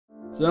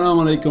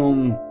Assalamu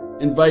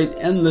alaikum. Invite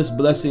endless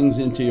blessings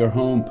into your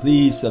home.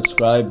 Please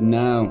subscribe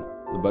now,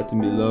 the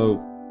button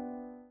below.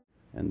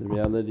 And the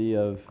reality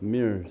of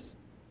mirrors.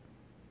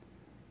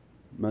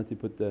 Mati,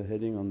 put the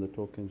heading on the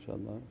talk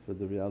inshaAllah for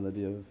the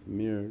reality of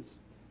mirrors.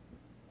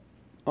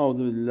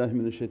 A'udhu billahi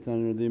minash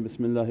shaitanir rajeem.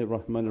 Bismillahir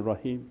Rahmanir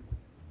Rahim.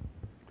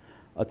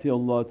 Atiya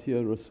Allah,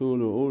 atiya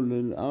Rasulu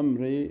ulil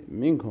amri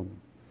minkum.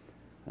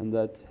 And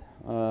that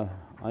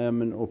I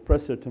am an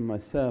oppressor to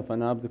myself,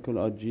 an abdukul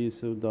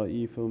ajizu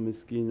da'ifu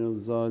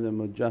miskinu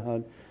zalimu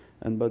jahal,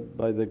 and but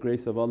by the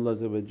grace of Allah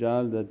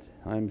that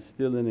I am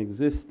still in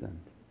existence,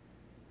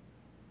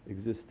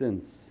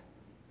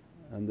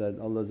 and that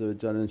Allah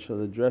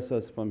shall address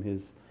us from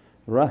His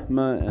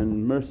rahmah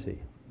and mercy.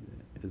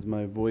 Is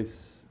my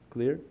voice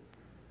clear?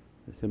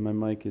 They say my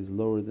mic is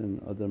lower than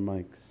other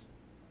mics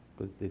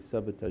because they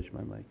sabotage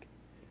my mic.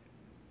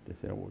 They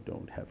say, oh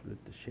don't have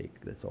let the shaykh,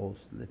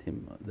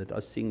 let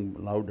us sing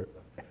louder.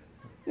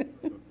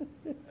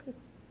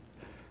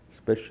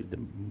 Especially the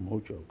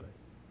mojo guy,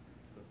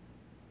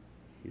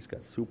 he's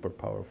got super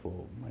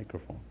powerful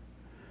microphone.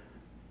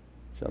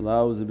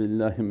 Inshallah, a'udhu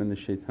billahi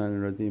minash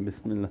shaitanir rajeem.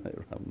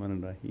 Bismillahir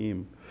Rahmanir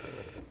Rahim.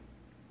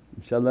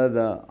 Inshallah,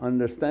 the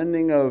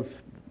understanding of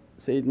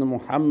Sayyidina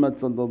Muhammad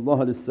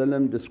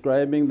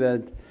describing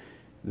that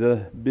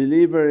the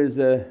believer is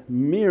a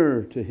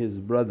mirror to his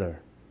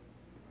brother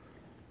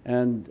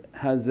and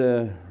has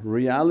a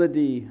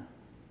reality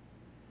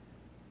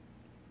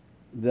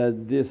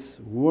that this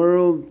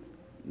world,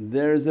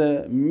 there's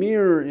a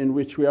mirror in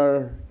which we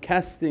are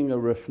casting a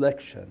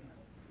reflection,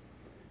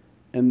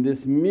 and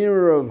this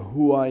mirror of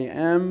who I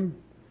am,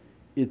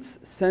 it's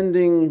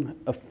sending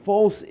a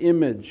false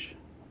image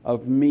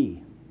of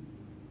me,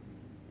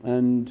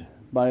 and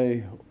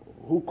by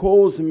who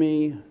calls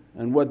me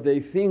and what they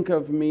think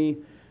of me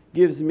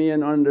gives me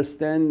an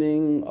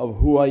understanding of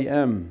who I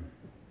am.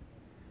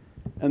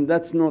 And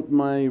that's not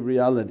my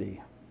reality,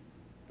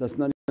 that's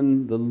not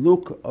even the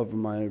look of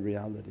my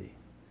reality.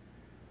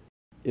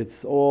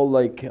 It's all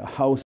like a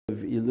house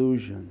of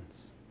illusions.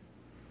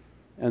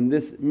 And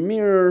this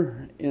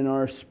mirror in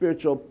our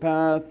spiritual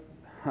path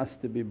has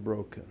to be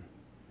broken,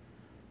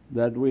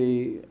 that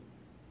we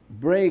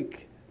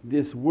break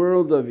this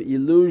world of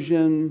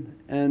illusion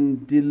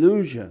and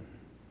delusion.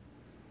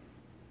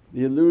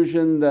 The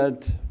illusion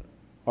that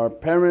our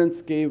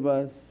parents gave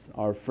us,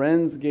 our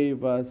friends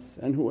gave us,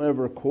 and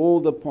whoever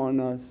called upon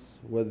us,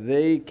 what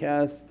they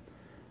cast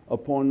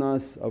upon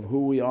us of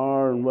who we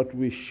are and what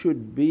we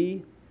should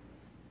be,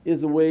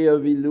 is a way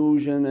of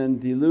illusion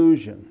and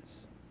delusions.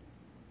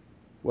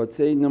 What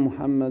Sayyidina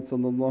Muhammad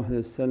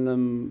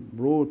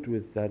brought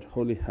with that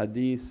holy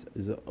hadith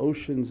is the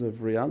oceans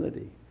of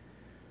reality,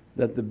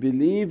 that the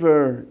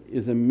believer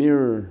is a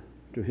mirror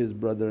to his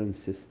brother and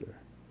sister.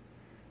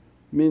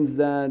 Means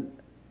that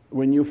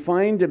when you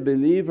find a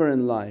believer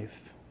in life,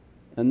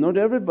 and not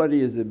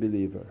everybody is a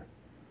believer,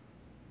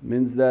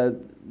 means that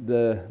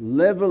the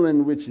level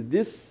in which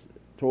this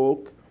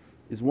talk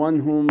is one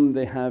whom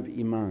they have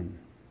iman.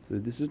 So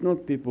this is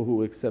not people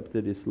who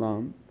accepted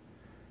Islam,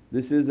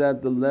 this is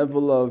at the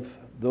level of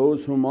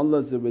those whom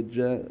Allah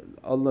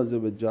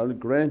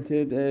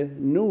granted a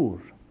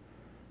nur.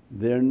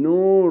 Their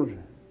nur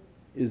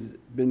is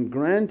been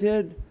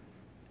granted,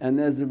 and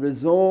as a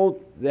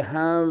result they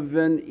have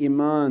an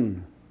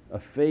iman, a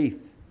faith.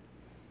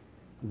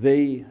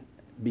 They,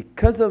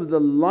 because of the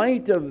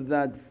light of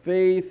that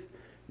faith,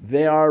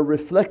 they are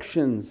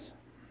reflections.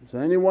 So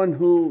anyone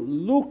who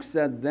looks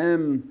at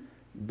them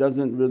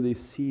doesn't really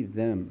see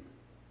them.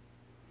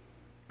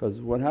 Because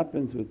what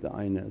happens with the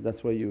ayna,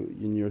 that's why you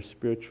in your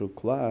spiritual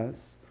class,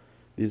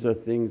 these are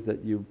things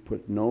that you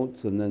put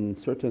notes, and then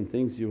certain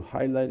things you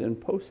highlight and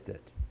post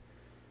it.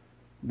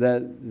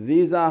 That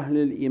these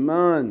Ahlul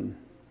Iman,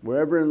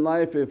 wherever in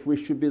life, if we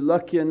should be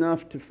lucky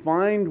enough to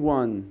find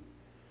one,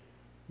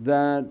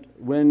 that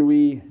when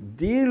we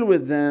deal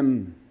with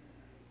them,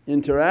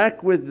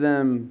 interact with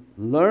them,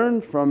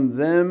 learn from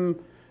them,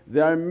 they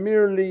are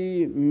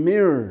merely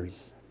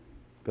mirrors.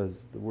 Because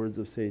the words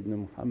of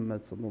Sayyidina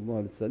Muhammad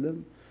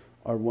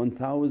are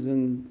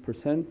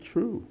 1000%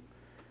 true.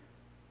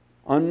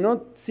 I'm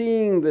not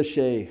seeing the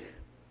shaykh,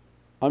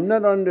 I'm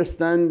not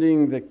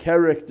understanding the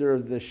character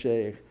of the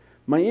shaykh.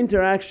 My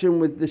interaction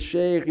with the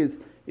shaykh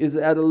is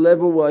at a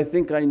level where I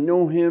think I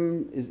know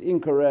him is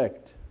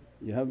incorrect.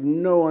 You have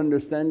no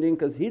understanding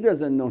because he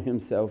doesn't know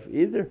himself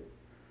either.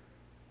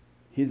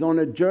 He's on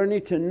a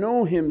journey to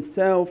know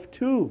himself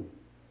too.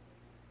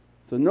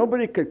 So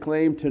nobody could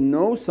claim to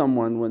know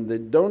someone when they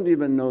don't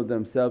even know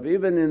themselves.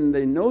 Even in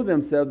they know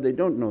themselves, they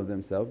don't know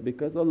themselves,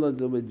 because Allah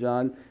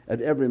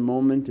at every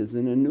moment is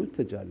in a new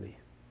tajalli.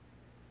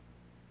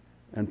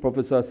 And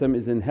Prophet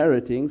is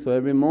inheriting, so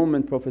every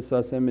moment Prophet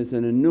is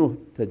in a new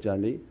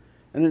tajalli,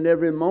 and in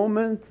every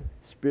moment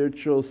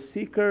spiritual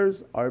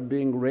seekers are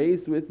being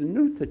raised with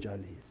new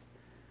tajallis.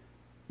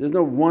 There's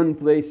no one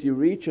place you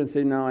reach and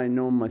say, now I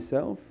know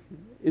myself.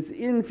 It's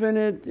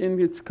infinite in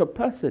its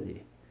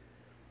capacity.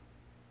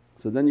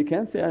 So then you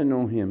can't say, I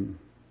know him,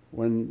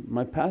 when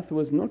my path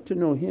was not to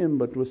know him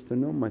but was to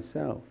know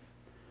myself.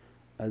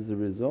 as a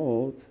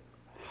result,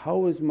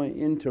 how is my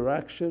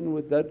interaction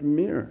with that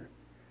mirror?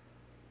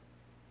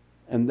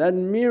 And that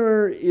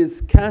mirror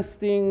is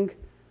casting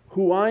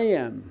who I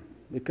am,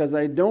 because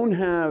I don't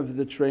have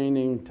the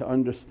training to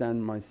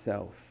understand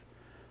myself.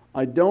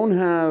 I don't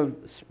have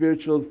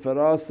spiritual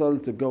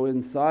farasal to go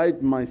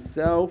inside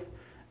myself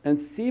and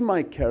see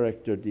my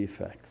character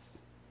defects.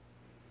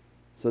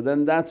 So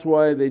then that's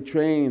why they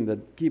train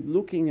that keep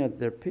looking at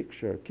their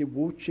picture, keep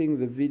watching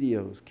the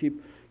videos,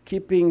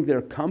 keeping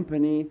their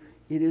company.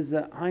 It is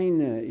a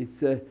ayna,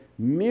 it's a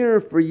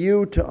mirror for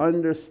you to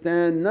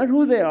understand not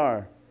who they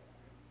are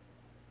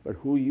but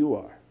who you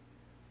are.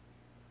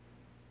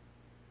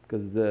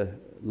 Because the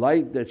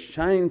light that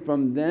shines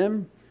from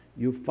them,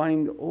 you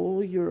find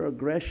all your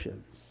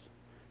aggressions,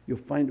 you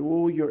find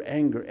all your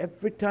anger.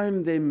 Every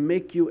time they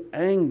make you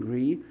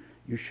angry,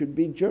 you should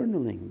be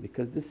journaling,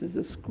 because this is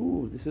a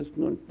school, this is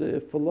not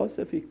the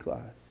philosophy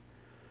class.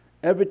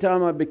 Every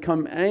time I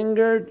become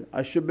angered,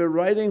 I should be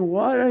writing,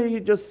 why he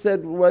just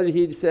said what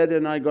he said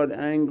and I got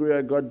angry,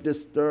 I got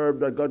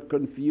disturbed, I got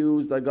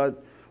confused, I got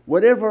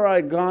whatever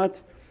I got.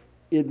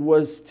 It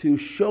was to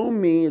show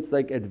me it's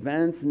like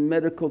advanced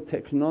medical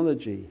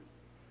technology.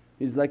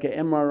 It's like an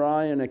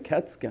MRI and a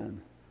CAT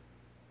scan.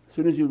 As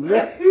soon as you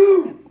look,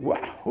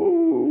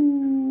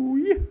 wahoo,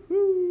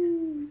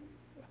 yahoo,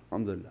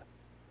 alhamdulillah.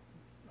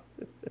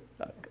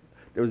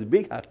 There was a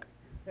big haqq.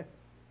 So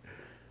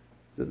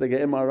it's like an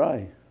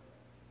MRI.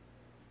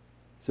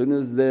 As soon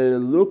as they're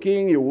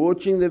looking, you're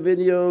watching the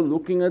video,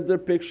 looking at their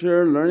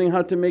picture, learning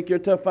how to make your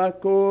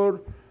tafakkur,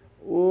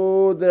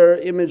 oh, their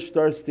image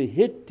starts to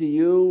hit to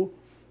you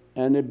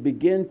and it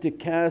begin to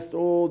cast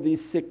all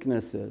these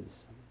sicknesses.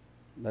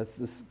 That's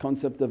this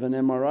concept of an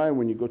MRI.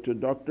 When you go to a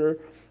doctor,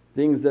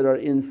 things that are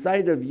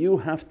inside of you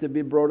have to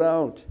be brought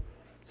out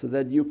so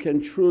that you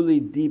can truly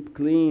deep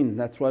clean.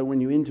 That's why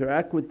when you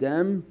interact with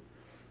them,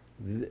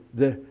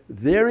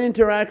 their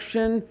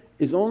interaction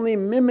is only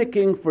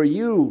mimicking for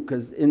you,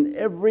 because in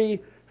every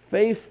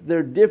face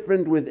they're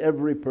different with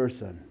every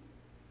person,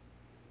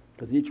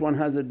 because each one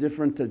has a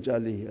different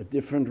tajalli, a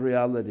different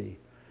reality.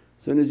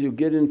 As soon as you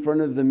get in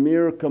front of the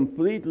mirror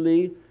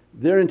completely,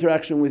 their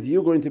interaction with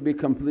you going to be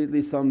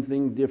completely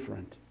something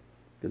different,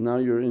 because now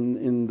you're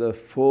in the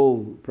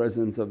full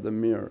presence of the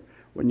mirror.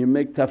 When you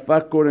make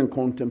tafakkur and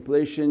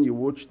contemplation, you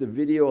watch the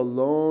video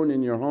alone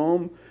in your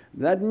home,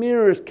 that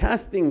mirror is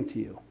casting to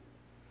you.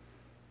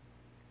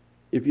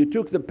 If you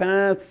took the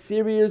path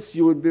serious,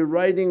 you would be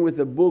writing with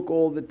a book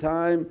all the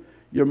time,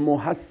 your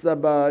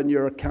muhasabah and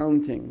your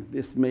accounting.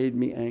 This made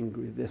me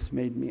angry, this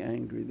made me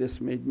angry, this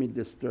made me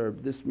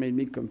disturbed, this made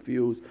me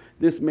confused,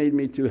 this made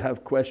me to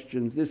have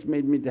questions, this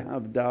made me to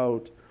have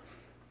doubt.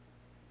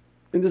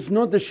 And it's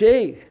not the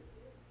shaykh,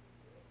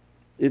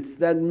 it's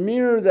that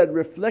mirror that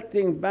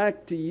reflecting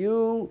back to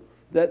you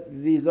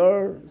that these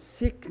are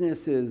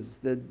sicknesses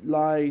that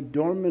lie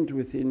dormant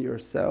within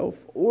yourself,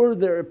 or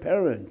they're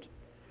apparent.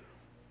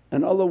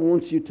 And Allah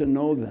wants you to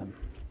know them.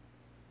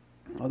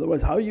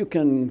 Otherwise how you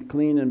can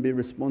clean and be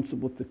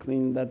responsible to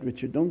clean that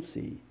which you don't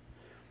see?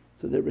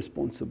 So they're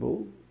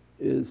responsible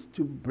is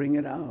to bring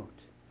it out.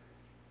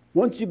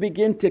 Once you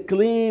begin to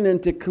clean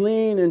and to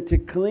clean and to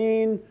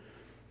clean,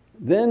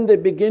 then they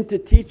begin to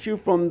teach you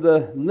from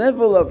the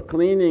level of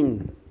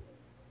cleaning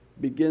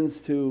begins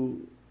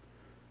to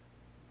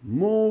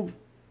move,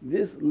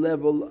 this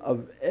level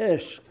of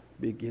ishq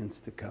begins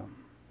to come.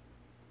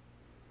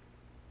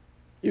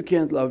 You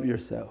can't love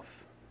yourself,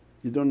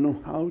 you don't know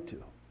how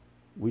to,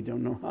 we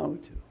don't know how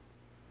to.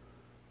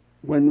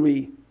 When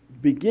we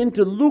begin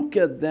to look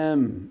at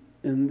them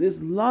in this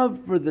love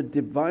for the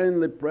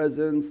Divinely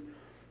Presence,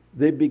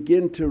 they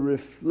begin to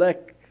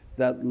reflect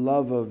that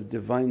love of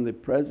Divinely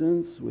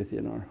Presence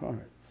within our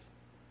hearts.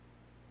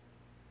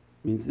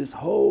 Means this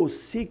whole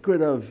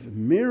secret of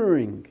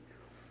mirroring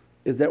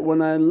is that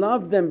when I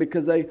love them,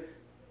 because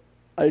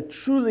I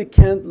truly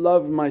can't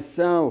love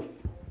myself,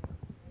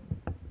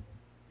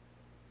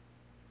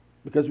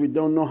 because we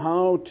don't know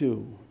how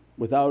to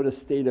without a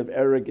state of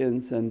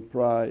arrogance and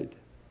pride.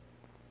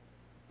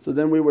 So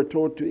then we were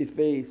taught to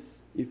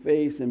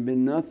efface and be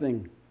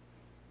nothing.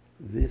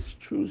 This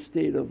true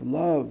state of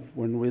love,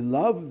 when we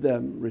love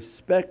them,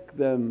 respect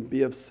them,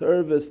 be of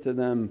service to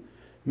them,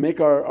 make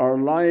our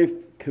life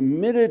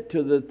committed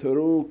to the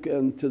turuq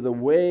and to the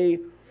way,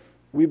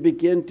 we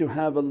begin to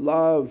have a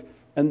love,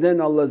 and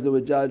then Allah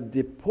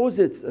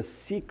deposits a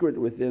secret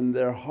within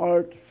their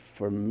heart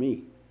for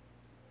me,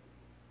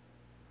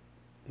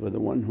 for the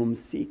one whom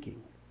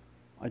seeking.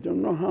 I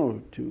don't know how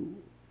to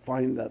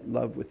find that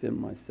love within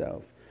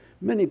myself.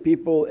 Many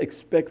people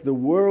expect the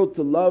world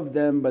to love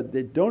them, but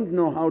they don't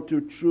know how to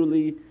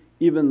truly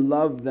even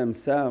love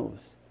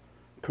themselves,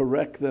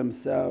 correct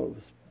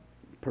themselves,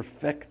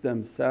 perfect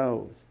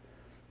themselves.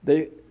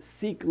 They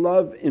seek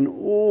love in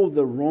all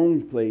the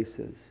wrong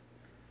places,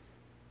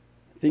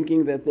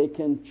 thinking that they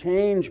can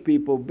change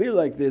people, be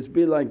like this,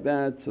 be like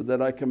that so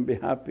that I can be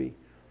happy.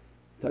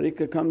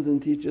 Tariqah comes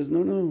and teaches,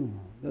 no,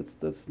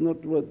 that's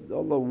not what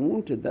Allah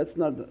wanted, that's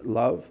not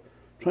love.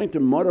 Trying to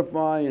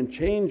modify and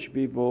change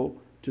people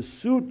to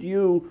suit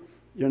you,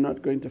 you're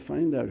not going to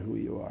find out who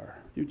you are.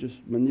 You just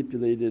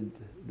manipulated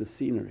the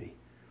scenery.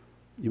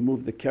 You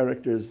moved the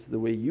characters the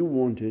way you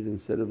wanted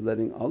instead of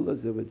letting Allah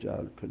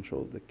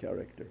control the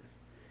characters.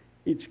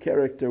 Each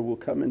character will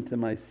come into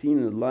my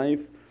scene of life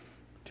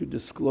to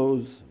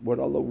disclose what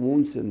Allah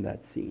wants in that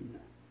scene.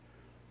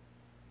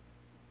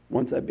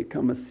 Once I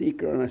become a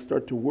seeker and I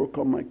start to work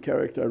on my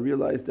character, I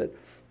realize that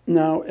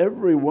now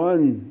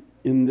everyone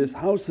in this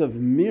house of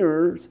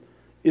mirrors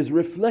is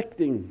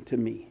reflecting to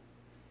me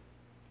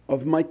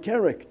of my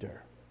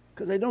character,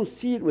 because I don't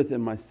see it within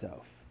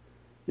myself.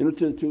 You know,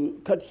 to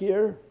cut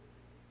here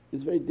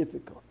is very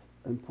difficult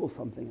and pull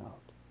something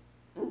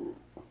out.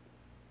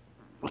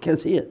 I can't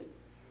see it.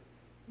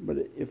 But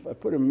if I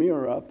put a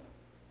mirror up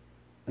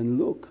and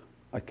look,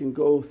 I can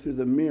go through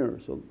the mirror.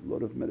 So a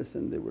lot of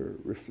medicine, they were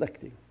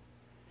reflecting.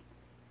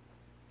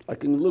 I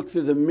can look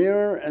through the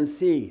mirror and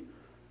see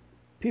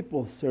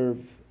people serve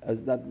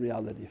as that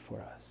reality for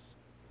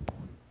us.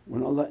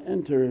 When Allah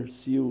enters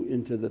you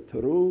into the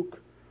turuq,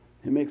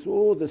 He makes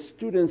all the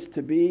students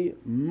to be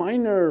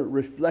minor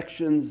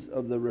reflections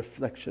of the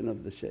reflection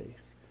of the shaykh.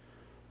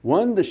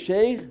 One, the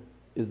shaykh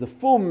is the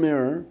full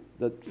mirror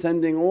that's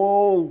sending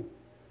all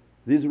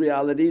these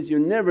realities, you're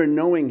never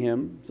knowing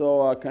him.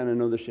 So, I kind of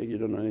know the shaykh, you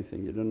don't know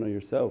anything, you don't know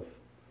yourself.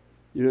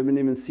 You haven't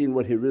even seen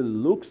what he really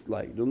looks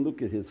like. Don't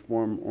look at his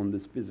form on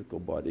this physical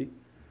body.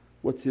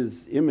 What's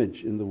his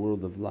image in the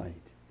world of light?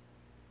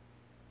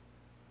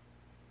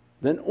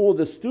 Then all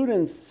the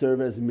students serve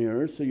as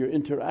mirrors, so your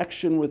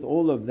interaction with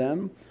all of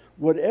them,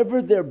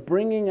 whatever they're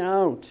bringing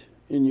out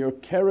in your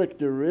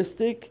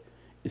characteristic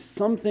is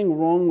something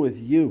wrong with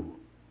you.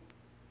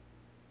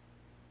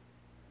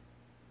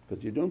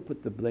 Because you don't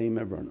put the blame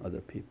ever on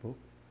other people,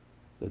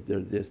 that they're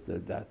this, they're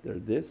that, they're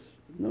this.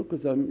 No,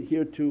 because I'm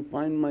here to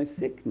find my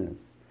sickness.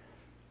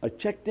 I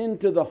checked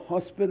into the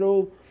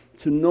hospital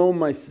to know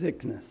my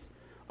sickness.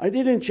 I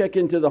didn't check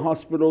into the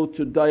hospital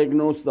to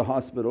diagnose the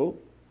hospital.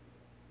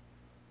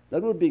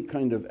 That would be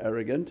kind of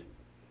arrogant.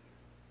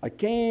 I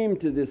came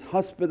to this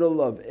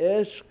hospital of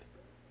ishq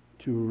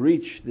to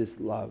reach this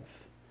love,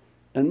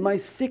 and my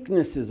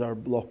sicknesses are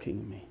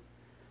blocking me.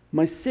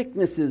 My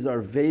sicknesses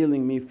are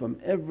veiling me from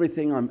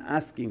everything I'm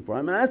asking for.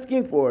 I'm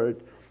asking for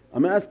it.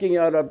 I'm asking,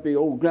 Ya Rabbi,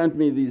 oh grant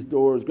me these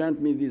doors,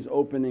 grant me these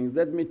openings,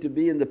 let me to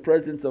be in the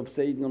presence of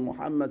Sayyidina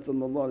Muhammad.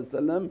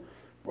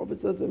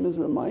 Prophet is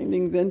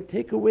reminding, then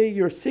take away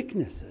your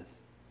sicknesses,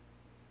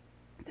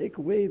 take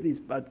away these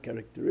bad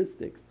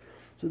characteristics.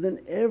 So then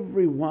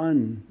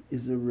everyone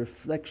is a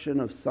reflection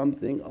of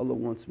something Allah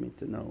wants me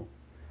to know.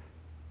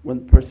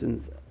 When the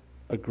person's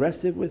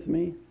aggressive with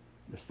me,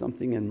 there's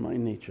something in my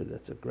nature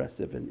that's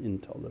aggressive and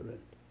intolerant.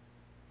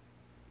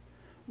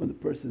 When the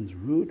person's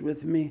rude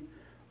with me,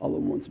 Allah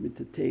wants me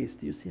to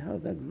taste. Do you see how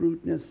that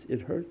rudeness,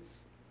 it hurts?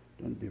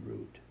 Don't be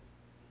rude.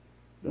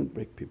 Don't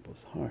break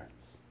people's hearts.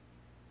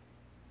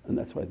 And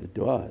that's why the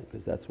du'a,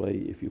 because that's why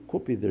if you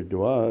copy their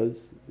du'as,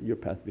 your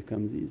path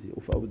becomes easy.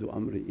 Ufawdu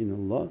amri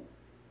inallah,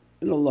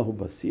 inallahu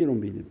basirun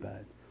bil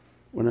ibad.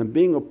 When I'm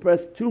being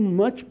oppressed too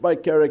much by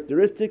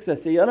characteristics, I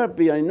say, Ya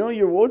Rabbi, I know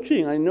you're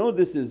watching, I know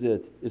this is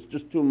it, it's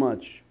just too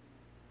much.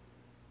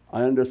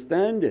 I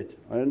understand it,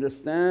 I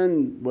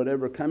understand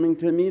whatever coming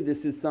to me,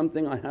 this is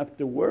something I have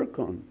to work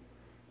on.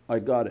 I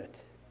got it.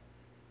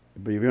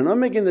 But if you're not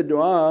making the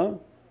du'a,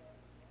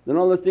 then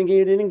Allah's thinking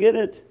you didn't get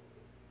it.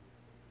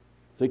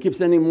 So He keeps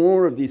sending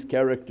more of these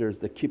characters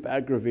that keep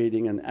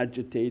aggravating and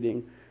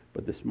agitating.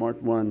 But the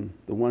smart one,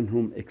 the one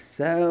whom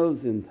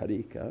excels in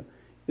tariqah,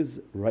 is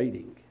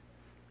writing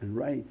and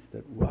writes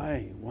that,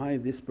 why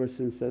this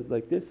person says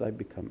like this, I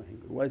become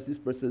angry. Why is this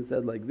person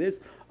said like this,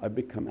 I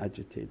become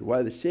agitated.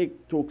 Why the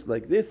shaykh talks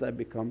like this, I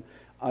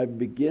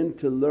begin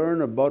to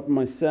learn about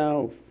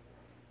myself.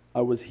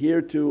 I was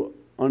here to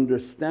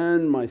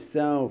understand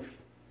myself,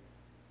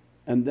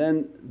 and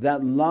then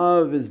that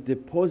love is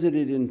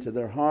deposited into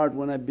their heart.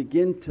 When I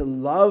begin to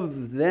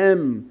love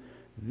them,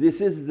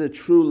 this is the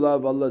true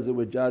love Allah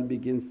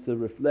begins to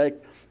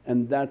reflect.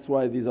 And that's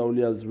why these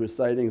awliya's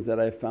recitings that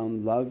I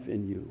found love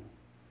in you,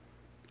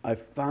 I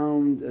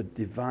found a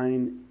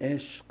divine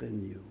ishq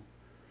in you.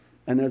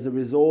 And as a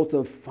result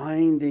of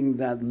finding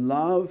that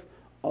love,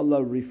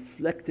 Allah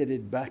reflected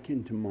it back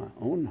into my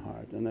own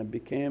heart and I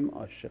became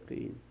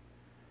ashiqeen.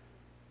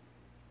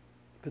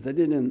 Because I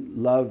didn't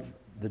love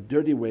the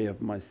dirty way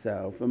of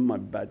myself and my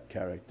bad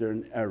character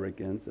and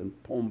arrogance and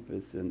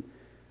pompous, and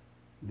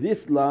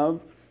this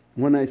love,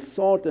 when I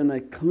sought and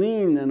I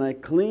clean and I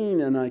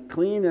clean and I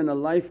clean, and a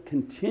life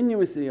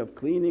continuously of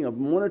cleaning, of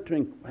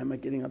monitoring, why am I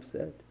getting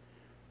upset?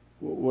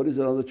 What is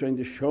Allah trying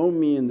to show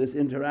me in this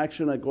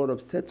interaction? I got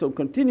upset, so I'm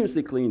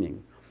continuously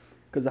cleaning.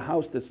 Because a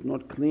house that's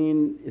not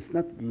clean, it's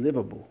not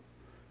livable.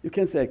 You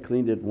can't say, I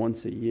cleaned it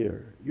once a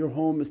year. Your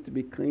home is to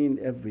be cleaned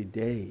every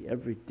day,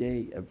 every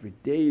day, every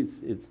day.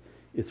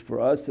 It's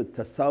for us, the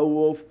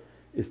tasawwuf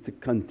is to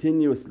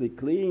continuously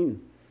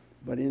clean.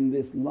 But in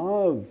this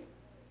love,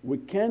 we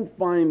can't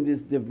find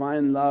this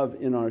divine love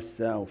in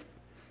ourselves.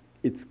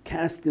 It's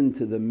cast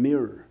into the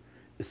mirror.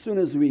 As soon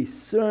as we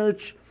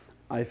search,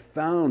 I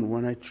found,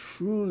 when I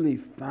truly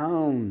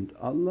found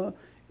Allah,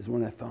 is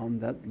when I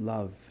found that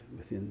love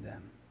within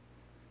them.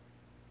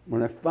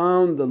 When I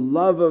found the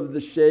love of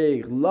the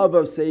shaykh, love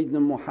of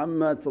Sayyidina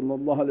Muhammad,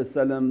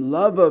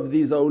 love of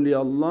these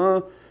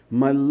awliyaullah,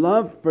 my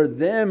love for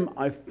them,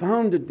 I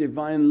found a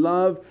divine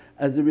love.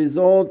 As a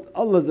result,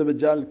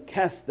 Allah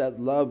cast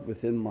that love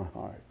within my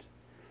heart.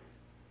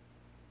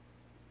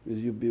 Because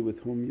you be with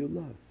whom you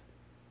love.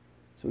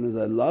 As soon as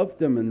I loved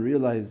them and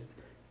realized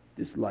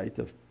this light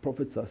of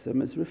Prophet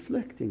is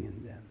reflecting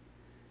in them.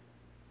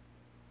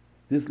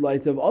 This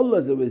light of Allah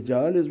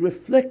is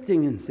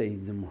reflecting in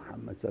Sayyidina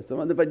Muhammad.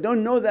 And if I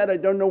don't know that, I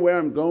don't know where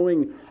I'm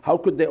going. How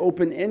could they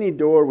open any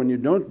door when you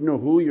don't know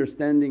who you're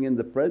standing in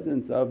the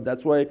presence of?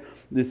 That's why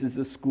this is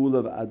a school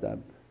of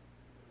adab.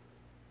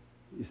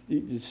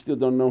 You still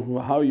don't know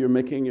how you're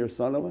making your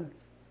salawat.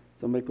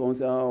 Somebody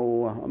comes and says,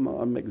 oh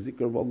I make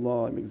zikr of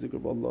Allah, I make zikr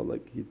of Allah,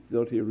 like he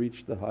thought he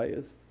reached the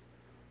highest.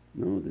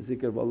 No, the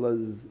zikr of Allah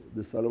is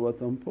the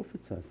salawat on Prophet.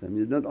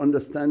 You're not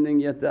understanding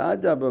yet the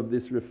adab of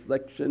this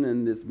reflection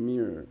in this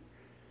mirror.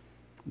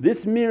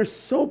 This mirror is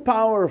so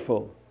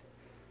powerful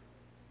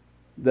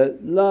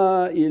that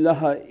La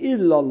ilaha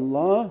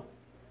illallah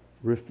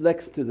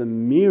reflects to the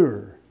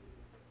mirror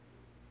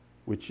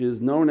which is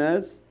known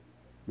as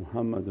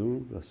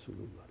Muhammadun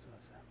Rasulullah.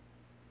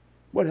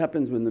 What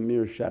happens when the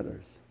mirror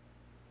shatters?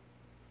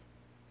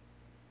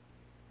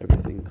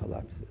 Everything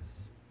collapses.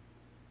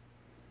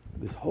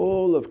 This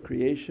whole of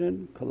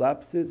creation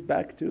collapses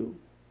back to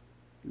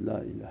La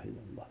ilaha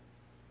illallah.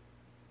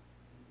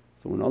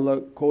 So when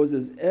Allah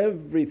causes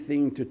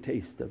everything to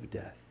taste of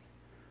death,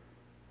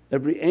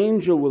 every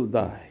angel will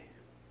die,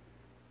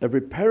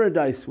 every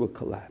paradise will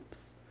collapse,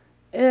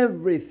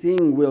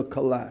 everything will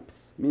collapse.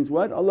 Means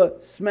what? Allah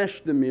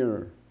smashed the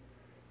mirror,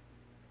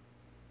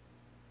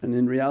 and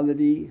in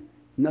reality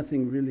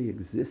nothing really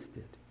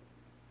existed,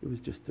 it was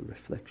just a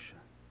reflection.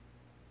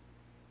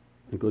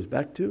 It goes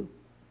back to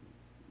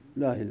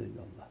La ilaha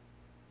illallah.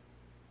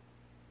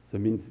 So it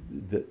means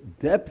the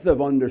depth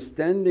of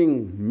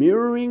understanding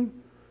mirroring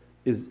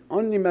is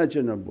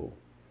unimaginable.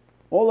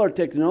 All our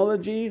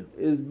technology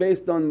is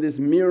based on this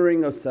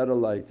mirroring of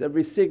satellites.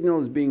 Every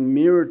signal is being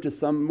mirrored to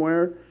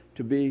somewhere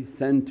to be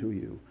sent to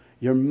you.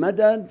 Your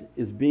madad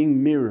is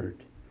being mirrored.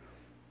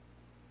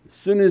 As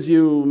soon as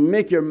you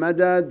make your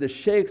madad, the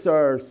shaykhs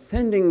are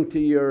sending to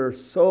your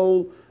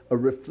soul a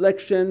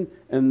reflection,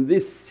 and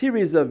this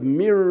series of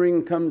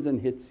mirroring comes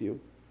and hits you,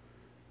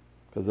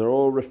 because they're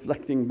all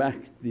reflecting back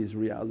these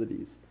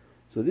realities.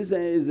 So this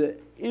is an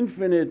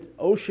infinite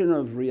ocean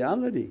of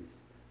realities.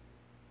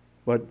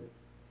 But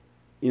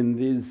in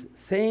these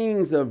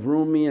sayings of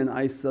Rumi and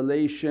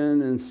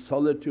isolation and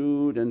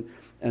solitude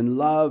and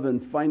love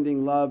and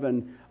finding love,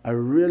 and I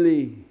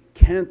really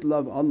can't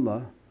love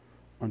Allah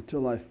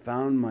until I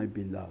found my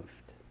beloved.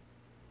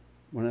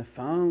 When I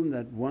found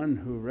that one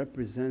who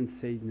represents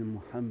Sayyidina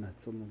Muhammad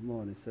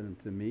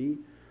to me,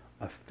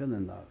 I fell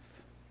in love.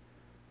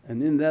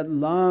 And in that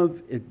love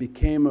it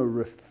became a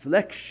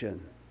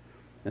reflection.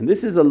 And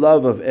this is a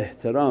love of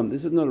ihtiram,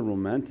 this is not a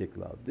romantic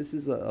love, this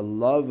is a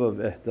love of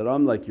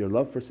ihtiram like your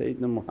love for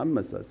Sayyidina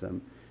Muhammad.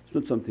 It's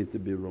not something to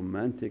be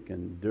romantic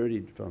and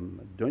dirtied from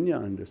dunya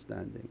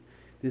understanding.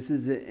 This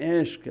is a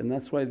ishq, and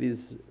that's why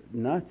these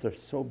nuts are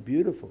so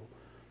beautiful.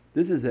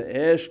 This is a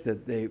ishq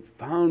that they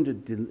found a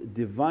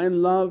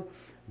divine love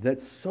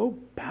that's so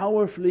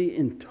powerfully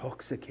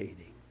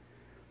intoxicating,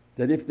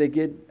 that if they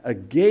get a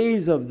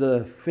gaze of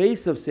the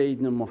face of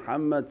Sayyidina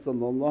Muhammad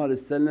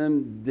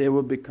they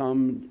will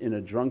become in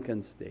a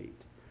drunken state.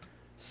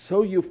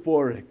 So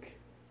euphoric,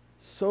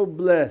 so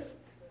blessed,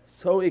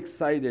 so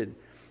excited.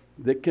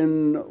 They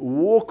can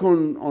walk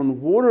on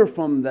water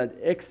from that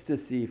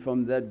ecstasy,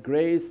 from that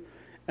grace,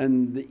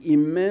 and the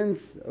immense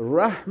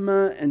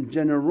rahmah and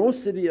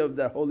generosity of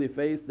that holy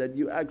face, that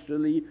you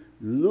actually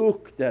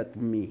looked at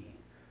me.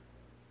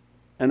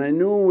 And I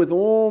knew with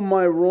all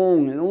my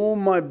wrong and all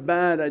my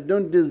bad, I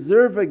don't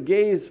deserve a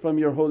gaze from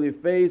your holy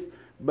face,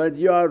 but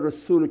Ya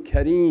Rasul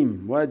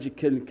Kareem,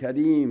 Wajhikal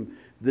Kareem,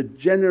 the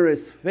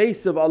generous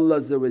face of Allah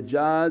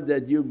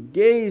that you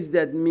gazed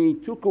at me,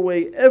 took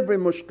away every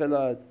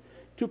mushkilat,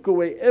 took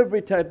away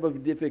every type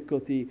of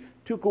difficulty,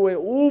 took away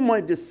all my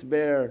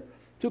despair,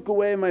 took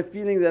away my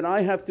feeling that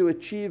I have to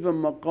achieve a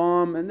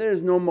maqam and there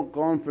is no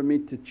maqam for me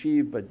to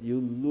achieve, but you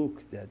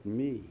looked at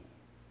me.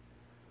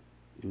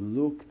 You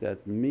looked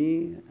at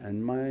me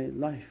and my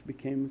life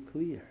became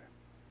clear.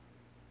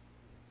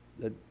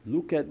 That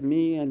look at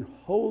me and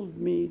hold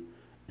me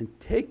and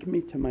take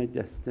me to my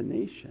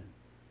destination,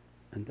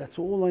 and that's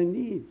all I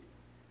need.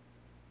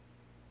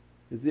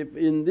 As if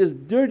in this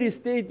dirty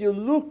state you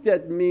looked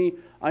at me,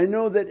 I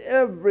know that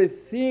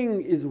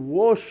everything is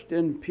washed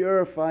and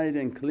purified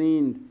and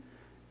cleaned,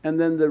 and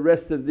then the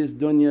rest of this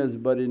dunya is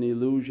but an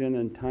illusion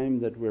and time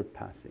that we're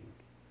passing.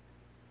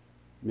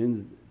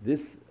 Means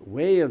this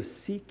way of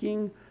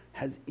seeking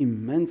has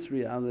immense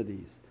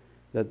realities,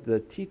 that the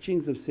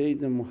teachings of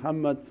Sayyidina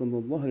Muhammad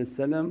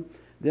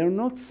they're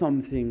not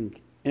something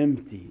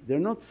empty, they're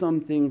not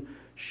something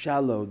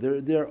shallow,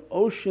 they're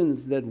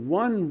oceans that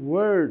one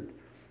word,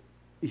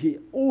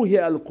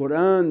 Uhiya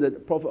al-Qur'an,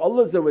 that Prophet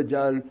Allah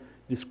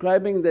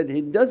describing that he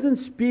doesn't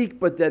speak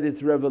but that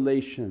it's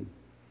revelation.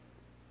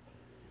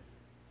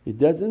 He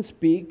doesn't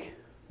speak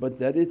but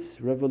that it's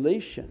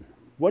revelation.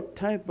 What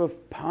type of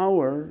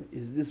power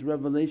is this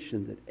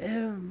revelation? That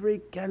every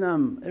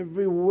kalam,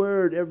 every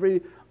word,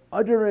 every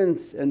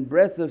utterance and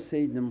breath of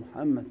Sayyidina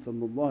Muhammad,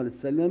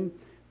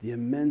 the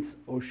immense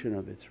ocean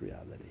of its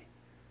reality.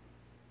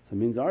 So it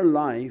means our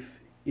life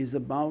is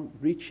about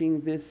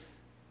reaching this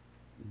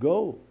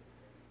goal.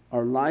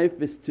 Our life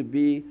is to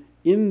be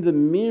in the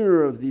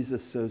mirror of these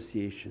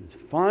associations,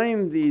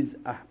 find these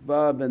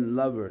ahbab and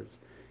lovers,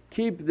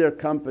 keep their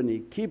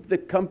company, keep the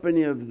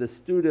company of the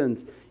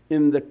students.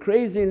 In the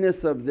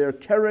craziness of their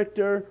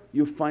character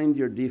you find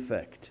your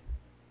defect.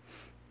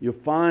 You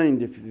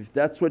find if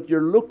that's what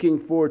you're looking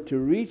for, to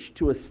reach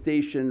to a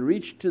station,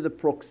 reach to the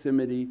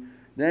proximity,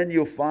 then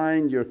you'll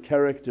find your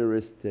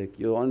characteristic.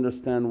 You'll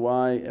understand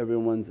why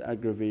everyone's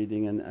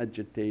aggravating and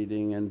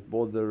agitating and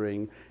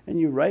bothering, and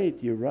you're right,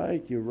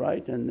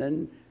 and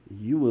then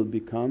you will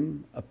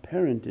become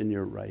apparent in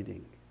your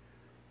writing.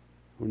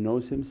 Who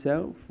knows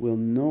himself will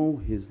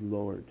know his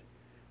Lord.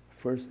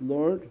 First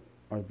Lord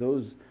are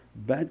those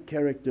bad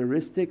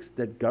characteristics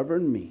that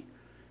govern me.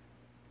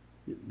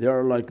 They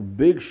are like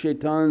big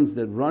shaitans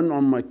that run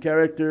on my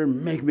character,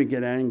 make me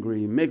get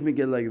angry, make me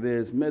get like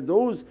this.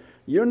 Those,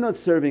 you're not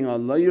serving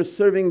Allah, you're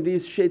serving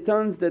these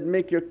shaitans that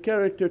make your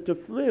character to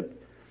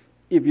flip.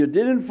 If you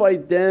didn't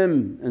fight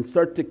them and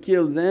start to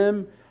kill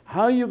them,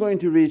 how are you going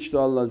to reach to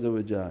Allah?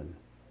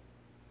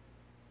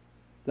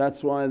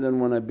 That's why then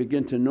when I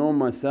begin to know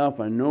myself,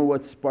 I know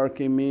what's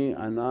sparking me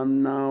and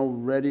I'm now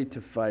ready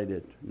to fight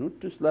it. Not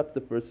to slap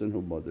the person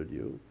who bothered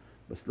you,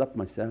 but slap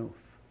myself.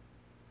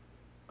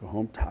 Go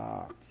home,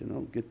 talk,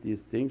 get these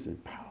things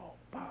and pow,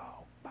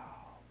 pow, pow.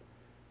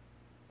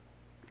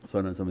 So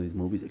in some of these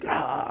movies like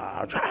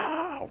chow,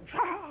 chow,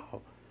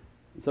 chow.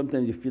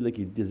 Sometimes you feel like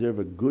you deserve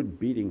a good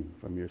beating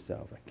from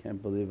yourself. I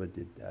can't believe I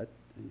did that,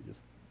 and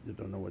you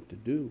don't know what to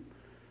do.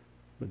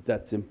 But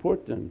that's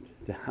important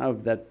to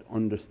have that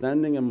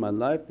understanding in my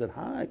life that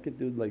how I could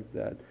do it like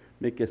that.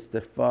 Make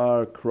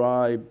istighfar,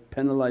 cry,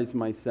 penalize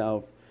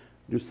myself,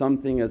 do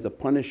something as a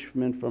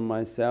punishment for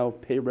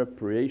myself, pay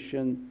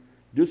reparation.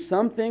 Do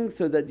something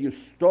so that you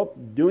stop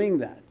doing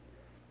that.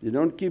 You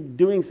don't keep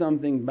doing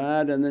something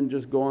bad and then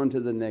just go on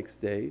to the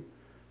next day.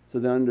 So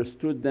they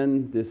understood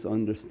then this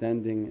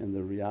understanding and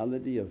the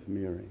reality of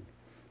mirroring.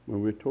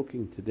 When we're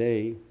talking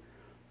today,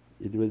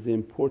 it was an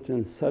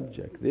important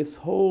subject. This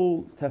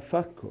whole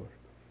tafakkur,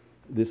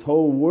 this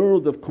whole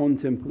world of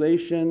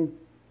contemplation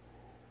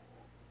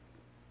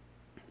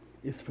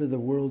is for the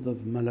world of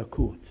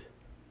malakut.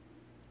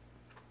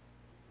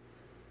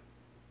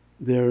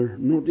 They're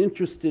not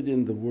interested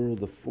in the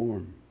world of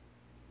form.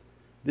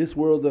 This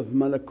world of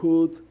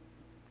malakut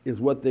is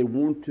what they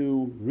want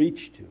to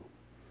reach to.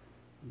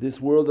 This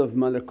world of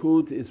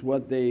malakut is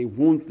what they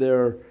want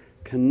their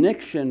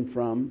connection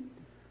from.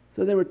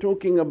 So they were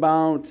talking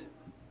about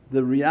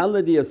the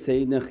reality of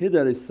Sayyidina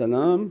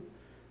Khidr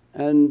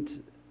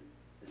and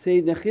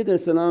Sayyidina Khidr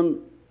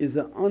is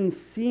an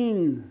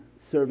unseen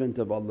servant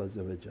of Allah.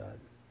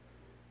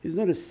 He's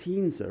not a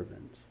seen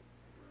servant.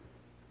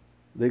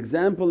 The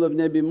example of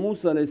Nabi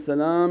Musa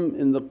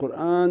in the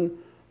Qur'an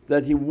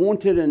that he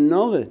wanted a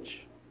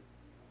knowledge,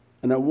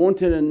 and I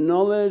wanted a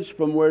knowledge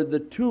from where the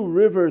two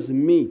rivers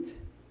meet.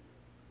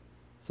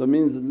 So it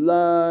means,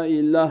 La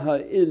ilaha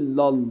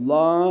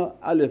illallah,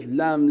 alif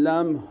lam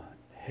lam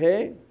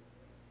he,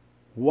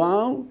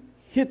 wow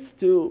hits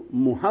to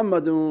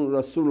Muhammadun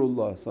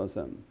Rasulullah.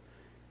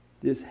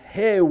 This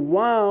hey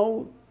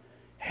wow,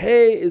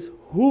 hey is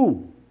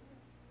who,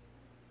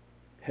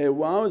 hey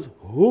wow is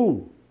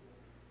who.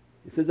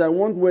 He says, I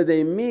want where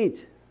they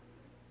meet,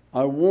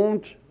 I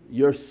want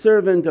your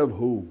servant of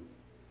who.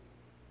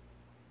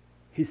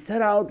 He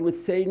set out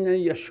with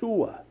Sayyidina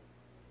Yeshua,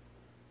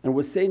 and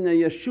with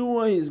Sayyidina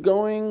Yeshua he's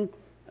going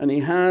and he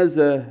has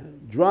a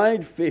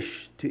dried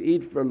fish to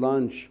eat for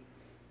lunch.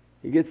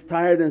 He gets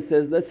tired and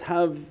says, let's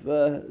have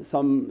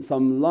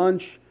some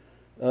lunch,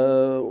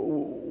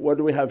 what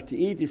do we have to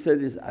eat? He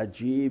said, it's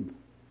ajeeb.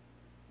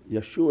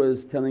 Yeshua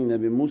is telling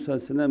Nabi Musa,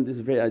 this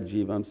is very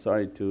ajeeb, I'm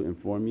sorry to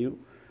inform you.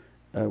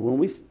 When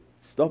we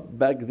stop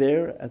back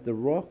there at the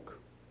rock,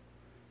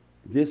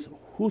 this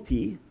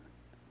huti,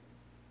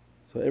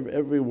 so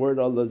every word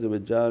Allah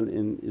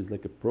is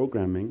like a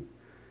programming,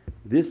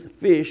 this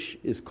fish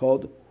is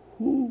called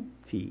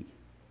huti.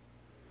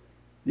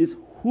 This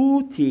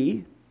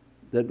huti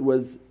that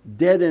was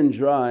dead and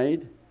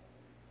dried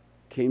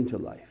came to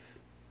life,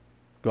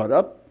 got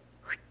up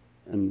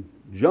and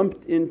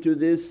jumped into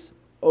this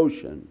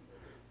ocean.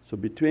 So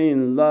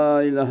between La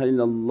ilaha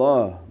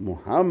illallah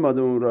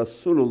Muhammadun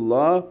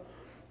Rasulullah,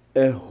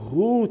 a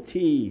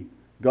huti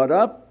got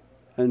up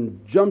and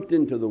jumped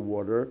into the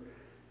water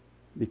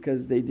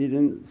because they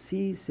didn't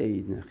see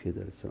Sayyidina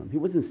Khidr. He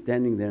wasn't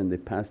standing there and they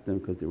passed him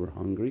because they were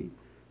hungry.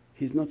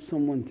 He's not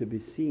someone to be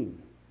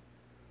seen.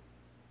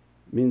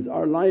 Means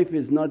our life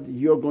is not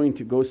you're going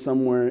to go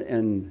somewhere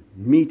and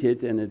meet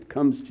it and it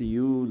comes to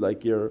you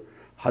like you're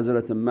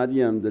Hazrat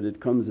Maryam, that it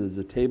comes as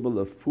a table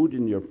of food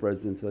in your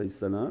presence.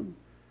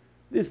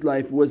 This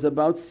life was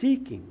about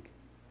seeking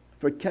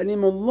for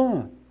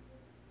Kalimullah,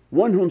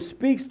 one whom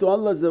speaks to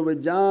Allah.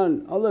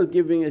 Allah is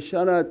giving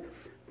isharat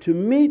to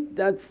meet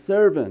that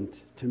servant,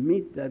 to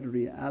meet that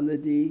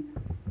reality.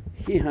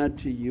 He had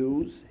to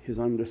use his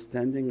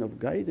understanding of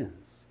guidance,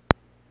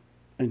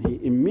 and he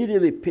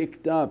immediately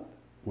picked up,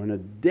 when a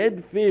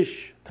dead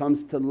fish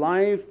comes to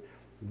life,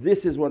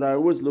 this is what I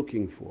was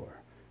looking for.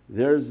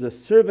 There's the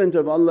servant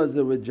of Allah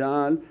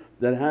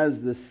that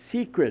has the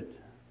secret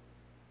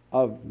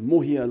of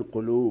muhyi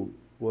al-qulub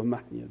wa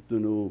mahyi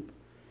al-dunub.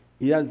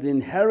 He has the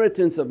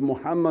inheritance of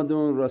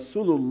Muhammadun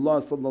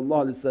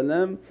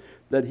Rasulullah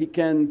that he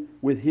can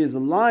with his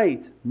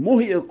light,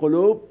 muhyi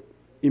al-qulub,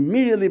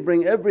 immediately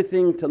bring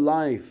everything to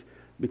life.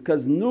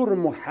 Because Nur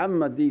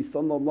Muhammadi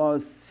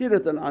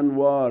Sirat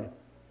al-Anwar,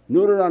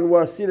 Nur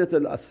al-Anwar Sirat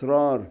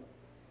al-Asrar,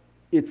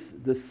 it's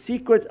the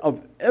secret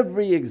of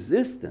every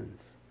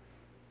existence.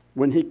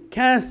 When he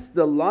casts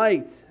the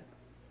light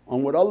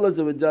on what Allah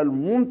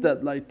wants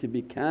that light to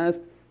be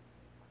cast,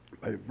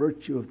 by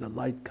virtue of the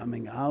light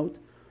coming out,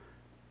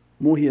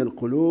 muhyi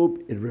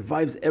al-qulub, it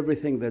revives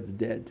everything that's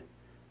dead.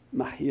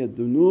 Mahyi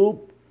al-dunub,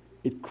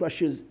 it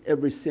crushes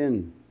every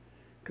sin,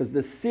 because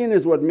the sin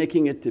is what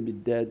making it to be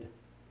dead.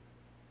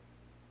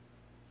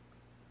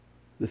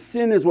 The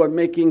sin is what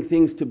making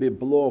things to be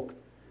blocked.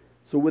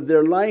 So with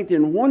their light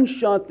in one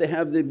shot they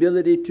have the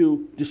ability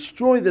to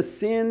destroy the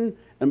sin,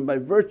 and by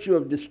virtue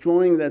of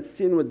destroying that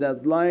sin with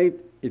that light,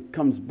 it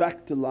comes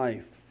back to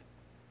life.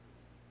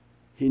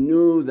 He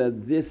knew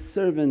that this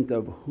servant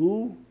of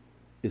who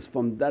is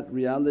from that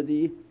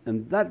reality,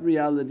 and that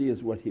reality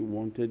is what he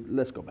wanted.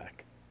 Let's go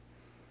back.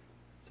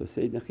 So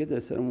Sayyidina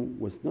Khidr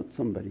was not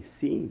somebody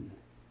seen.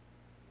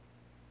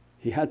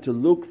 He had to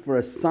look for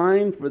a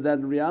sign for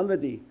that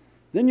reality.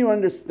 Then you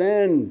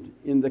understand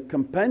in the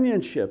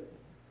companionship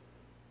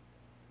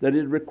that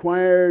it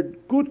required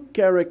good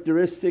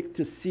characteristic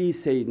to see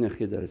Sayyidina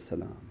Khidr.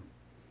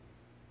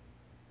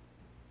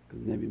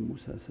 Because Nabi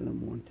Musa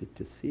wanted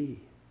to see.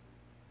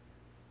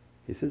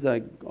 He says, I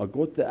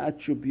got the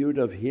attribute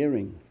of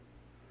hearing,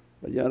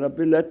 but Ya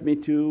Rabbi, let me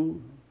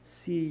to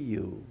see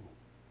you.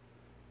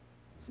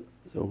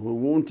 So he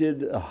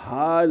wanted a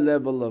high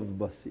level of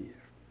basir,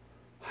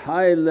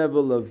 high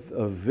level of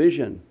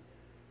vision.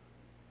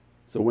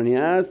 So when he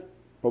asked,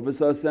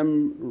 Prophet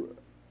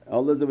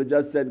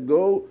Allah said,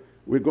 go,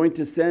 we're going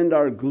to send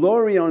our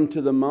glory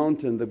onto the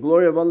mountain, the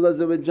glory of Allah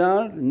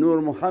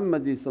Nur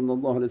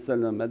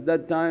Muhammadi. At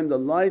that time the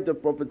light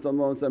of Prophet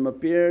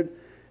appeared,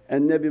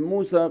 and Nabi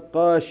Musa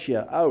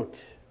qashya, out.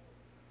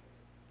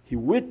 He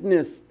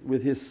witnessed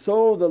with his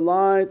soul the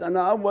light, ana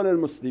awwal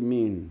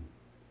al-muslimeen,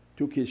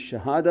 took his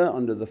shahada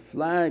under the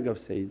flag of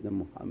Sayyidina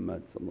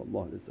Muhammad,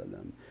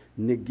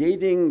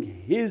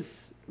 negating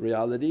his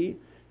reality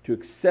to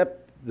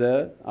accept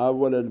the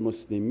awwal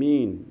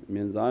al-muslimeen.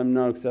 Means, I'm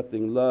now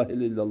accepting La ilaha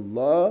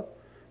illallah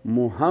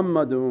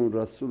Muhammadun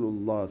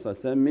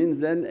Rasulullah. Means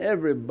then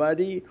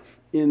everybody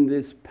in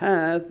this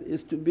path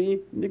is to be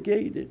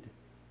negated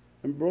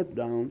and brought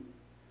down.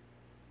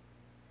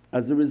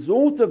 As a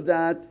result of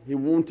that, he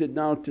wanted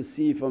now to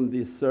see from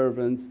these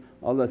servants.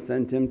 Allah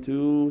sent him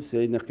to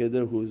Sayyidina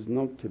Khidr, who's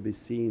not to be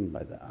seen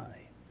by the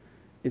eye,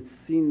 it's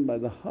seen by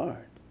the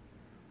heart,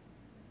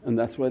 and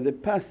that's why they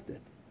passed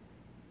it.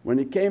 When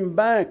he came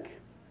back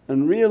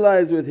and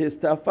realized with his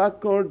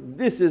tafakkur,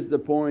 this is the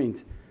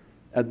point.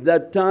 At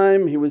that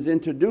time he was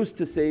introduced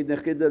to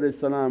Sayyidina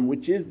Khidr,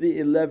 which is the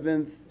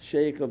 11th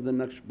Shaykh of the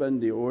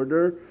Naqshbandi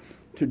order,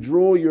 to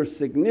draw your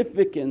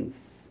significance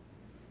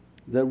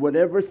that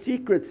whatever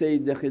secret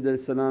Sayyidina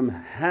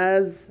Khidr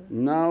has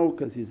now,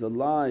 because he's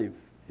alive,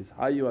 he's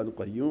Hayyu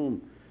al-Qayyum,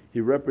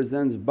 he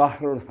represents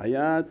Bahr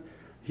al-Hayat,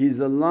 he's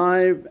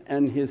alive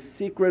and his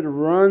secret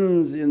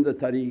runs in the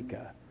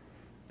tariqah.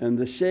 And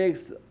the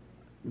shaykhs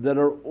that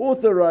are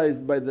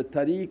authorized by the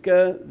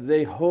tariqah,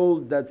 they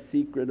hold that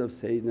secret of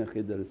Sayyidina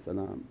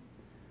Khidr.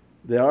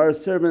 They are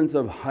servants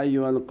of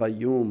Hayyu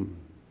al-Qayyum,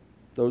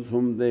 those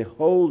whom they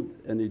hold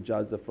an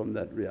ijazah from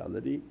that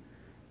reality.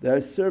 They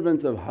are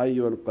servants of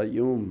Hayyu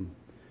al-Qayyum.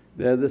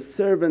 They are the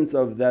servants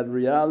of that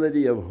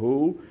reality of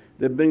who?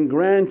 They've been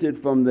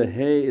granted from the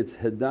hay, it's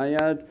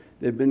hidayat,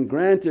 they've been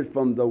granted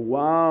from the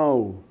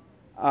wow,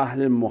 Ahl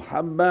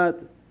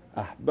muhabbat,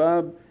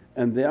 ahbab,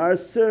 and they are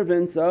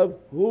servants of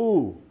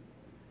who?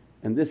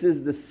 And this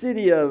is the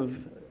city of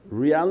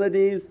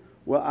realities,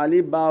 wa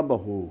Ali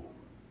Babahu.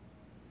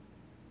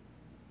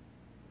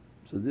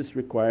 So this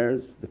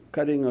requires the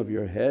cutting of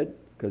your head,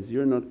 because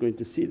you're not going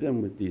to see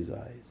them with these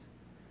eyes.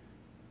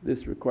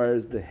 This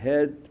requires the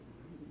head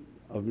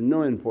of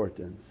no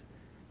importance.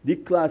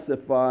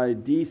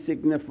 Declassify,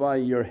 designify,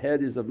 your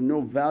head is of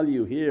no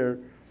value here,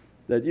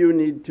 that you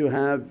need to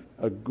have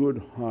a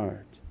good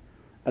heart.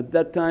 At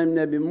that time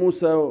Nabi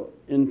Musa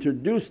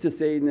introduced to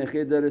Sayyidina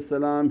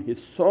Khidr, he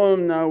saw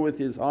him now with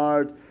his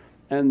heart,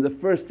 and the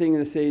first thing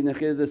that Sayyidina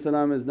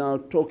Khidr is now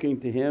talking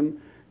to him,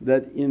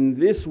 that in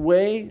this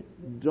way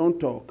don't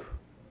talk,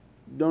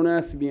 don't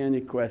ask me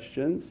any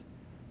questions.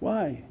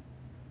 Why?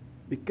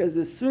 Because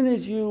as soon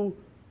as you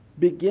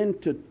begin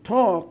to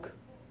talk,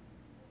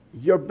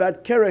 your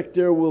bad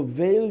character will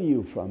veil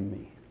you from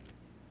me.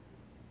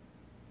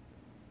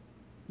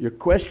 Your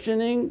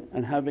questioning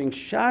and having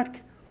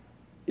shak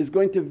is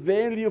going to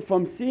veil you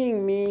from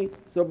seeing me,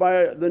 so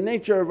by the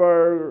nature of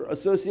our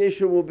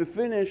association will be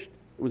finished.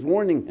 It was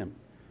warning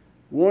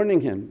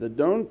him that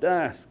don't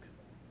ask,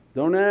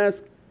 don't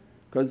ask,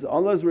 because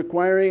Allah is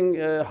requiring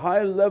a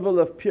high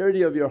level of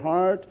purity of your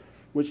heart,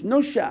 which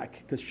no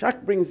shak, because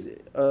shak brings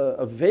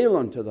a veil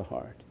onto the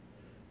heart.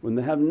 When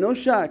they have no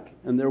shak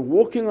and they're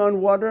walking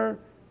on water,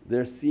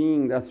 they're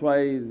seeing. That's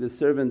why the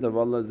servant of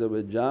Allah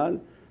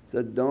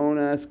said, don't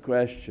ask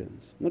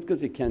questions. Not because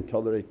he can't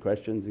tolerate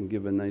questions and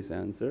give a nice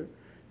answer.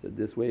 He said,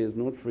 this way is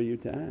not for you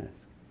to ask,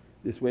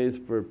 this way is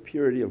for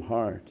purity of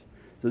heart.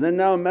 So then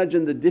now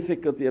imagine the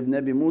difficulty of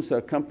Nabi Musa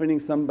accompanying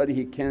somebody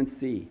he can't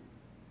see.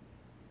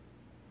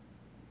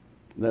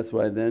 That's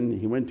why then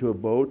he went to a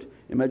boat.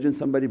 Imagine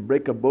somebody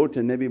break a boat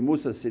and Nabi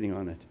Musa sitting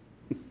on it.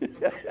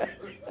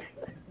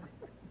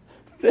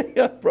 Say,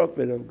 "Ya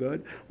Prophet of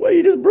God, why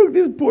you just broke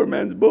this poor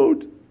man's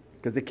boat?"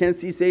 Because they can't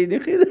see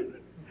Saayyidina Khidr.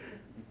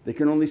 They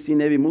can only see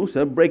Nabi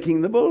Musa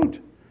breaking the boat.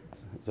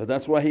 So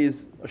that's why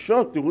he's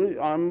shocked.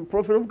 I'm a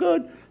Prophet of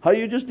God, how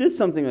you just did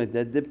something like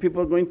that? The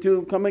people are going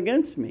to come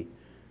against me.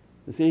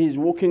 They say he's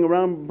walking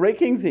around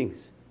breaking things.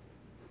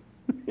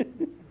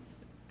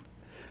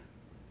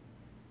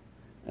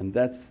 And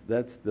that's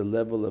the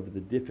level of the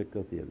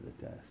difficulty of the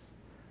test.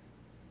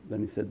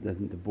 Then he said,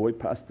 then the boy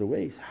passed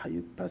away. He said, how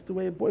you passed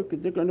away a boy? Because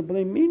they're going to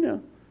blame me now.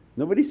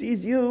 Nobody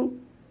sees you.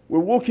 We're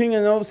walking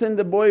and all of a sudden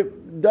the boy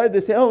died. They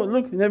say, oh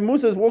look, Nabi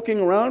Musa's walking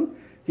around,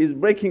 he's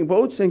breaking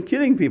boats and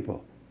killing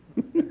people.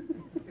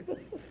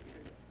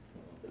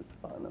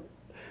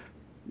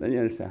 Then you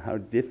understand how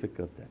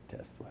difficult that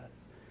test was.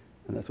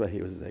 And that's why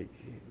he was like,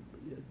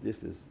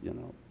 this is,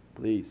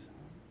 please,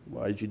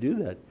 why did you do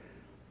that?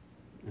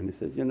 And he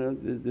says,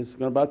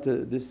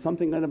 there's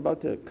something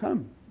about to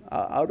come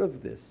out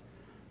of this.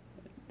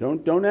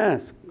 Don't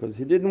ask, because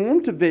he didn't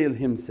want to veil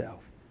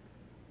himself.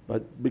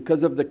 But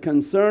because of the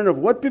concern of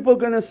what people are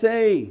going to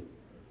say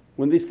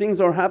when these things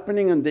are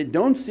happening and they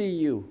don't see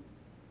you.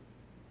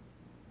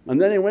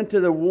 And then he went to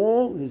the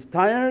wall, he's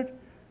tired,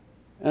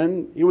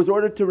 and he was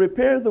ordered to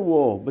repair the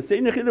wall. But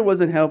Sayyidina Khidr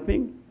wasn't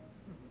helping.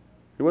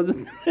 He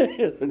wasn't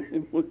there. So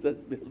Musa's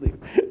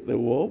building the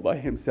wall by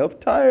himself,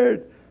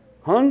 tired,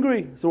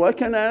 hungry. So I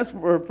can't ask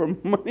for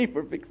money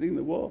for fixing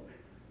the wall.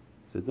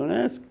 He said, don't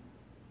ask.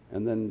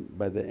 And then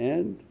by the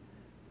end,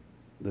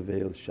 the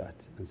veil shut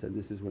and said,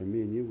 this is where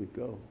me and you would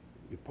go,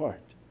 we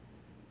part.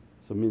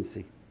 So means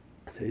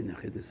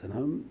Sayyidina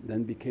Khidr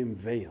then became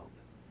veiled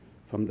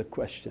from the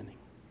questioning.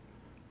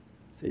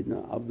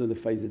 Sayyidina Abdul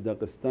Faiz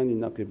al-Dagestani,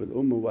 Naqib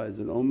al-Ummah, Wa'iz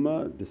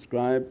al-Ummah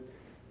described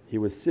he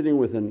was sitting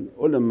with an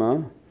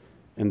ulama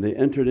and they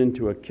entered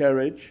into a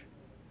carriage,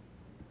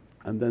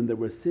 and then they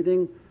were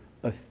sitting,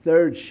 a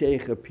third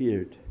shaykh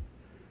appeared.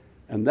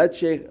 And that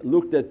shaykh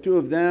looked at two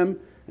of them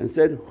and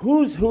said,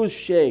 who's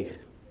shaykh?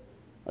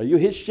 Are you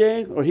his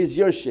shaykh or he's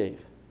your shaykh?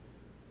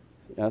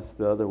 He asked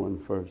the other one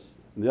first.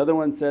 And the other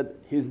one said,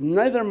 he's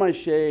neither my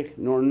shaykh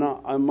nor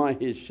am I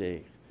his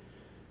shaykh.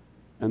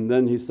 And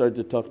then he started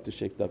to talk to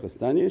Shaykh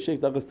Dagestani, and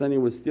Shaykh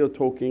Dagestani was still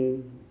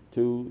talking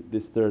to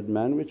this third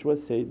man, which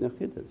was Sayyidina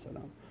Khidr.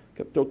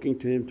 Kept talking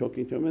to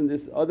him, and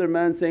this other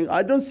man saying,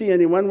 I don't see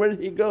anyone, where did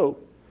he go?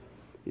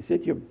 He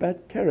said, your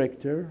bad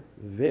character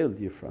veiled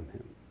you from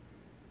him.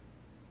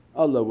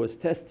 Allah was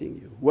testing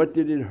you. What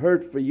did it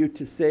hurt for you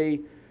to say,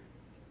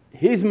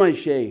 he's my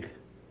shaykh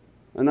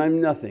and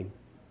I'm nothing?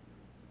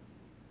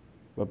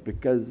 But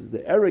because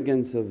the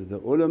arrogance of the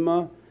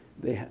ulama,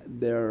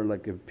 they're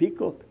like a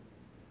peacock.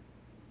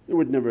 They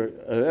would never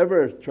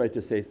ever try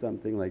to say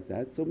something like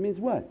that. So it means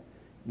what?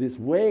 This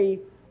way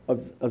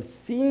of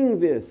seeing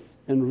this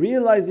and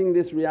realizing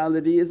this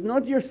reality is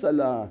not your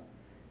salah.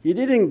 He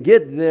didn't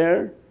get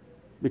there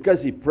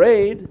because he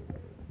prayed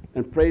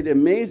and prayed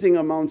amazing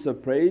amounts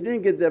of prayer. He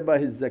didn't get there by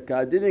his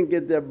zakah, didn't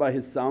get there by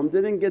his saum,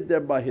 didn't get there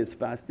by his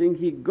fasting.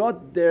 He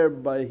got there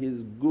by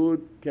his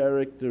good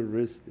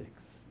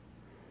characteristics.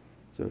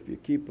 So if you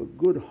keep a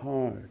good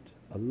heart,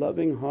 a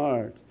loving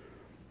heart,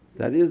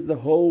 that is the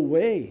whole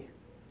way.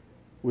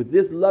 With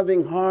this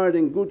loving heart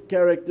and good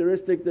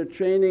characteristic they're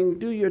training,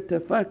 do your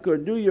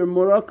tafakkur, do your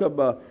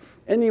muraqabah.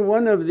 Any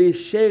one of these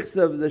shaykhs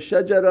of the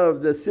shajara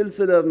of the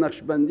silsila of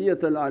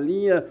Naqshbandiyat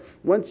al-Aliyah,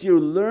 once you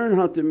learn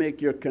how to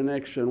make your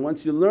connection,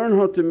 once you learn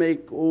how to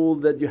make all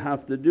that you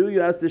have to do,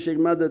 you ask the shaykh,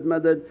 madad,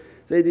 madad,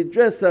 Sayyidi,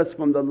 dress us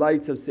from the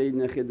lights of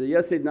Sayyidina Khidr,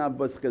 Ya Sayyidina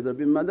Abbas Khidr,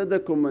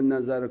 bimadadakum wa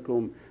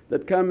nazarakum,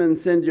 that come and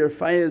send your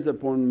faiz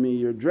upon me,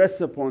 your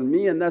dress upon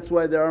me. And that's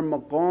why there are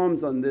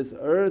maqams on this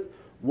earth,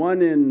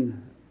 one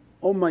in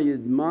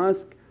Umayyad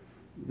Mosque,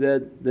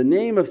 that the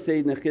name of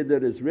Sayyidina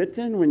Khidr is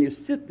written. When you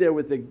sit there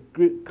with a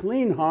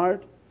clean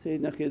heart,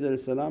 Sayyidina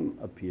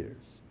Khidr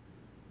appears,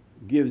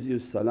 gives you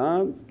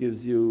salam,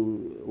 gives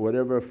you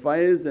whatever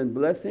faiz and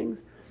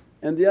blessings.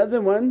 And the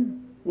other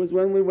one was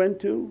when we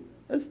went to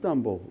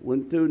Istanbul,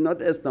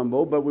 not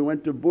Istanbul but we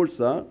went to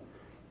Bursa,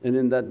 And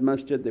in that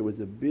masjid there was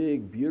a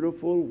big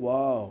beautiful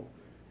wow,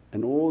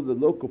 and all the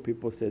local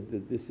people said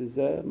that this is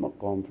a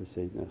maqam for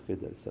Sayyidina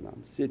Khidr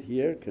salam. Sit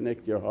here,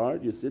 connect your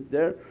heart, you sit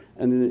there,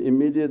 and then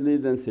immediately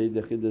then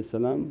Sayyidina Khidr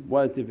salam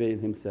wanted to veil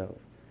himself.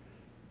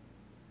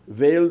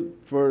 Veiled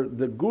for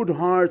the good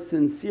hearts,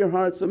 sincere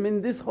hearts. I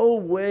mean this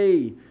whole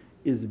way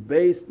is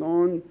based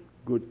on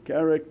good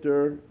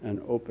character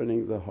and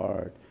opening the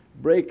heart.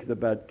 Break the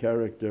bad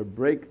character,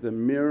 break the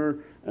mirror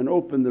and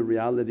open the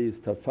realities,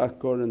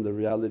 tafakkur, and the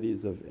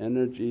realities of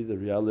energy, the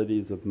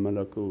realities of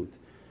malakut.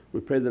 We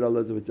pray that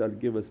Allah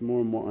give us more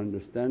and more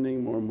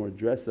understanding, more and more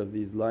dress of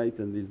these lights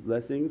and these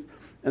blessings,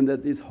 and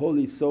that these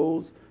holy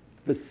souls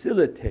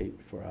facilitate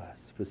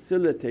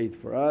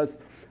for us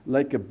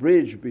like a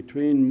bridge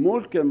between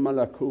mulk and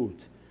malakut.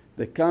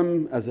 They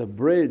come as a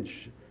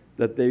bridge,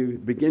 that they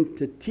begin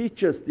to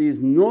teach us these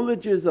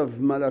knowledges of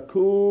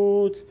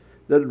malakut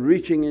that are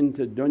reaching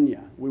into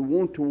dunya. We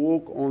want to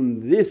walk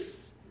on this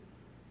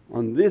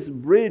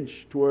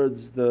bridge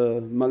towards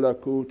the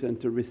malakut and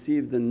to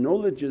receive the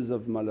knowledges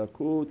of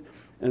malakut,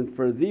 and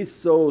for these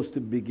souls to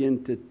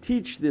begin to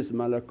teach this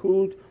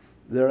malakut,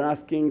 they're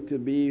asking to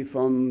be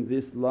from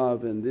this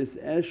love and this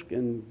ishq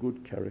and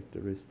good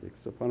characteristics.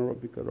 Subhana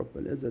rabbika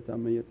rabbil izzati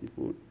amma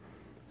yasifoon,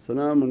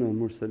 salaamun al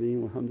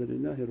mursaleen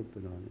walhamdulillahi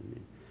rabbil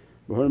alameen.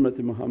 Bi hurmati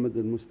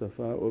Muhammadan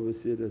Mustafa wa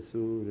wasila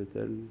Surat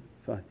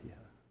al-Fatiha.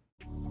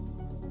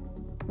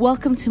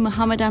 Welcome to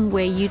Muhammadan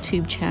Way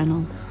YouTube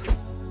channel,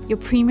 your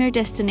premier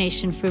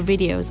destination for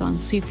videos on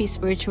Sufi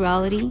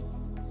spirituality,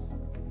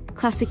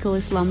 classical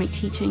Islamic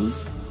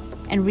teachings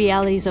and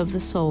realities of the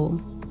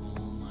soul.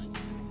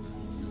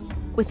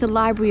 With a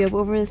library of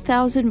over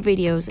 1,000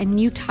 videos and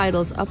new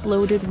titles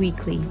uploaded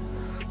weekly.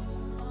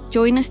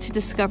 Join us to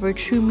discover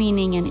true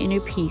meaning and inner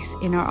peace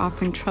in our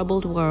often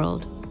troubled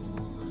world.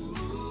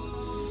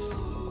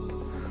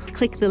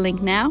 Click the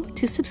link now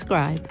to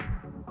subscribe.